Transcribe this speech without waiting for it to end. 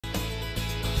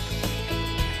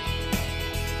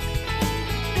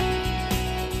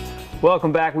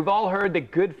Welcome back. We've all heard that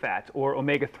good fats, or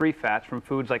omega-3 fats, from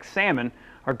foods like salmon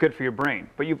are good for your brain.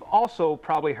 But you've also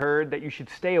probably heard that you should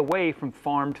stay away from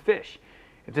farmed fish.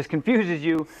 If this confuses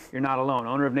you, you're not alone.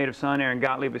 Owner of Native Sun, Aaron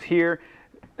Gottlieb, is here.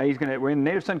 We're in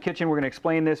the Native Sun kitchen. We're going to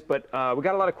explain this, but we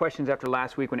got a lot of questions after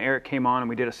last week when Eric came on and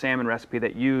we did a salmon recipe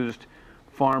that used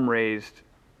farm-raised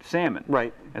salmon.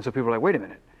 Right. And so people are like, wait a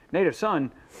minute, Native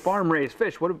Sun, farm-raised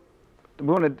fish. We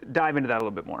want to dive into that a little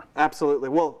bit more. Absolutely.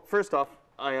 Well, first off,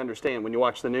 I understand when you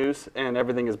watch the news and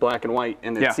everything is black and white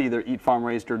and it's either eat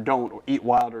farm-raised or don't, or eat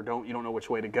wild or don't, you don't know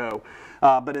which way to go.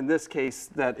 But in this case,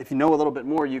 that if you know a little bit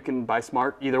more, you can buy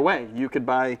smart either way. You could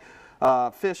buy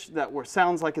fish that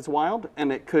sounds like it's wild,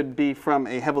 and it could be from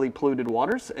a heavily polluted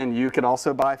waters, and you could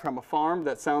also buy from a farm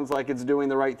that sounds like it's doing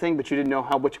the right thing, but you didn't know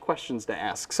which questions to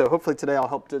ask. So hopefully today I'll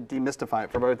help to demystify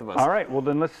it for both of us. All right, well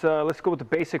then let's go with the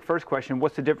basic first question.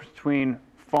 What's the difference between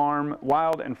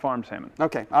wild and farm salmon?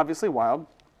 Okay, obviously wild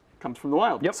comes from the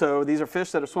wild. Yep. So these are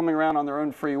fish that are swimming around on their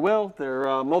own free will.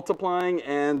 They're multiplying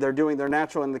and they're doing their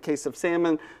natural. In the case of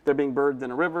salmon, they're being birthed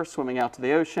in a river, swimming out to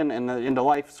the ocean, and into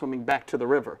life, swimming back to the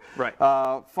river. Right.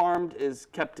 Farmed is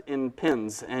kept in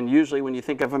pens, and usually when you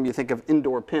think of them, you think of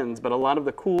indoor pens, but a lot of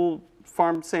the cool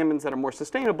farmed salmons that are more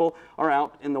sustainable are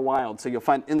out in the wild. So you'll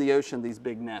find in the ocean these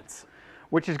big nets.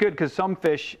 Which is good because some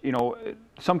fish,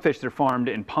 they're farmed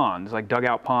in ponds, like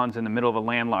dugout ponds in the middle of a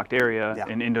landlocked area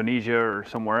in Indonesia or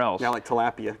somewhere else. Yeah, like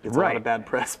tilapia gets a lot of bad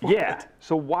press for it.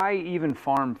 So why even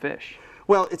farm fish?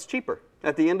 Well, it's cheaper.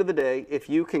 At the end of the day, if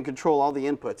you can control all the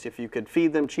inputs, if you could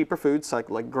feed them cheaper foods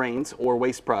like grains or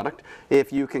waste product,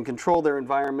 if you can control their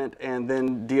environment and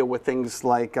then deal with things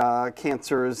like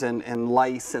cancers and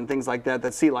lice and things like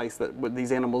that, sea lice that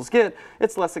these animals get,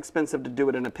 it's less expensive to do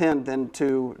it in a pen than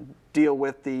to deal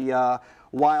with the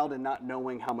wild and not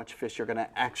knowing how much fish you're going to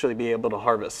actually be able to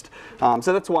harvest.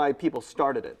 So that's why people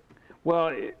started it.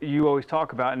 Well, you always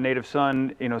talk about, and Native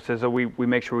Sun, says that we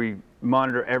make sure we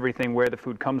monitor everything, where the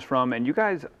food comes from, and you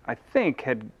guys, I think,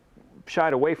 had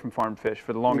shied away from farmed fish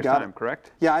for the longest time,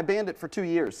 correct? Yeah, I banned it for 2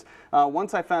 years.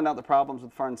 Once I found out the problems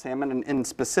with farmed salmon, and in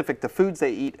specific the foods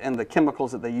they eat and the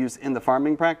chemicals that they use in the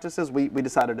farming practices, we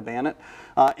decided to ban it.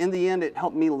 In the end, it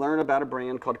helped me learn about a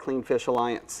brand called Clean Fish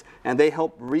Alliance, and they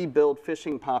help rebuild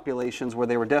fishing populations where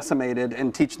they were decimated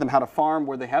and teach them how to farm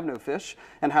where they have no fish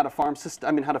and how to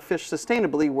how to fish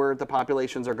sustainably where the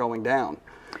populations are going down.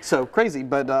 So crazy,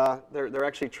 but they're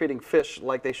actually treating fish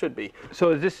like they should be.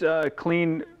 So is this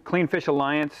Clean Fish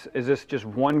Alliance, is this just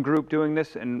one group doing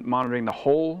this and monitoring the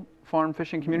whole farm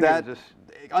fishing community?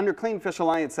 Under Clean Fish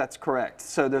Alliance, that's correct.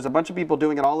 So there's a bunch of people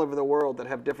doing it all over the world that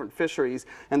have different fisheries,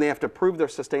 and they have to prove their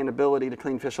sustainability to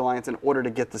Clean Fish Alliance in order to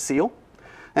get the seal.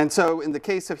 And so in the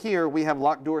case of here, we have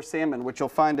locked door salmon, which you'll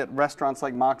find at restaurants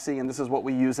like Moxie, and this is what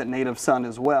we use at Native Sun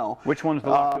as well. Which one's the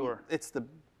locked door? It's the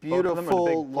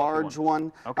beautiful large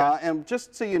one. Okay. And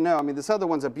just so you know, this other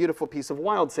one's a beautiful piece of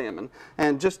wild salmon.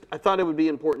 And I thought it would be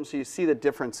important so you see the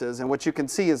differences. And what you can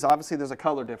see is obviously there's a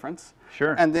color difference.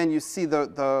 Sure. And then you see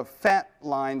the fat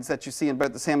lines that you see in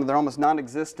both the salmon. They're almost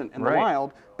non-existent in the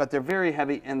wild, but they're very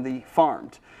heavy in the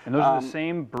farmed. And those are the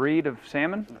same breed of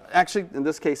salmon? Actually, in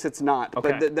this case, it's not.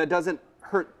 Okay. But that doesn't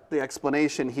hurt the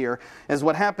explanation here. Is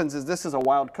what happens is this is a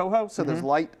wild coho, so there's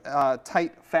light,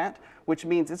 tight fat, which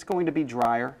means it's going to be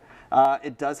drier.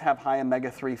 It does have high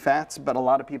omega-3 fats, but a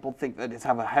lot of people think that it's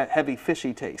have a heavy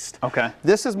fishy taste. Okay.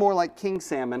 This is more like king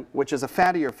salmon, which is a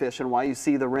fattier fish, and why you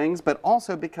see the rings, but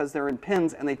also because they're in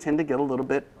pens and they tend to get a little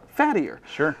bit fattier.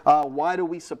 Sure. Why do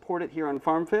we support it here on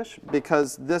Farm Fish?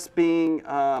 Because this being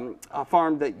a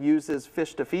farm that uses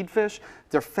fish to feed fish,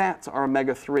 their fats are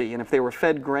omega-3, and if they were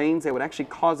fed grains, they would actually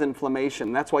cause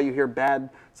inflammation. That's why you hear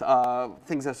bad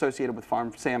things associated with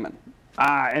farmed salmon.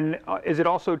 And is it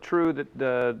also true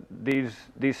that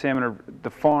these salmon the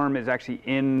farm is actually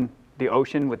in the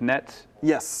ocean with nets?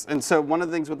 Yes, and so one of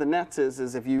the things with the nets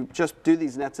is if you just do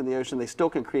these nets in the ocean, they still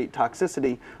can create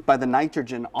toxicity by the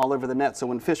nitrogen all over the net. So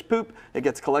when fish poop, it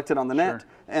gets collected on the net,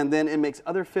 and then it makes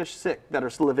other fish sick that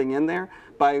are living in there.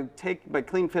 By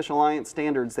Clean Fish Alliance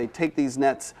standards, they take these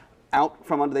nets out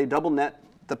from under, they double net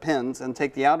the pens and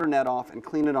take the outer net off and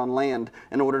clean it on land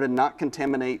in order to not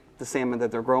contaminate the salmon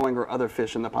that they're growing or other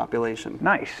fish in the population.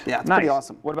 Nice. Yeah, it's pretty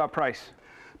awesome. What about price?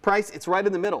 Price, it's right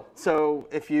in the middle. So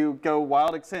if you go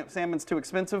wild salmon's too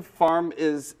expensive, farm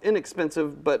is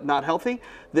inexpensive but not healthy.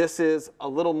 This is a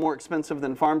little more expensive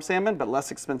than farm salmon but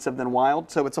less expensive than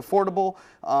wild. So it's affordable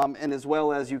and as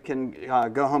well as you can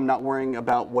go home not worrying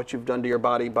about what you've done to your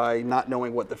body by not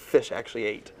knowing what the fish actually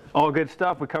ate. All good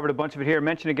stuff. We covered a bunch of it here.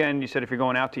 Mention again, you said if you're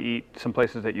going out to eat, some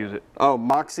places that use it. Oh,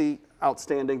 Moxie,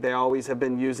 outstanding. They always have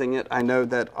been using it. I know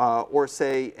that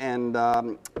Orsay and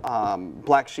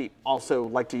Black Sheep also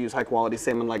like to use high-quality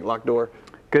salmon like Lac d'Or.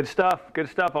 Good stuff. Good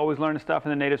stuff. Always learning stuff in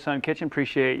the Native Son Kitchen.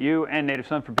 Appreciate you and Native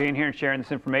Son for being here and sharing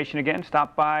this information again.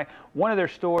 Stop by one of their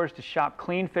stores to shop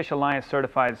Clean Fish Alliance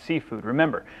certified seafood.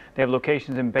 Remember, they have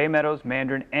locations in Bay Meadows,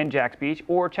 Mandarin, and Jacks Beach,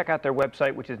 or check out their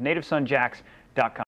website, which is nativesonjacks.com.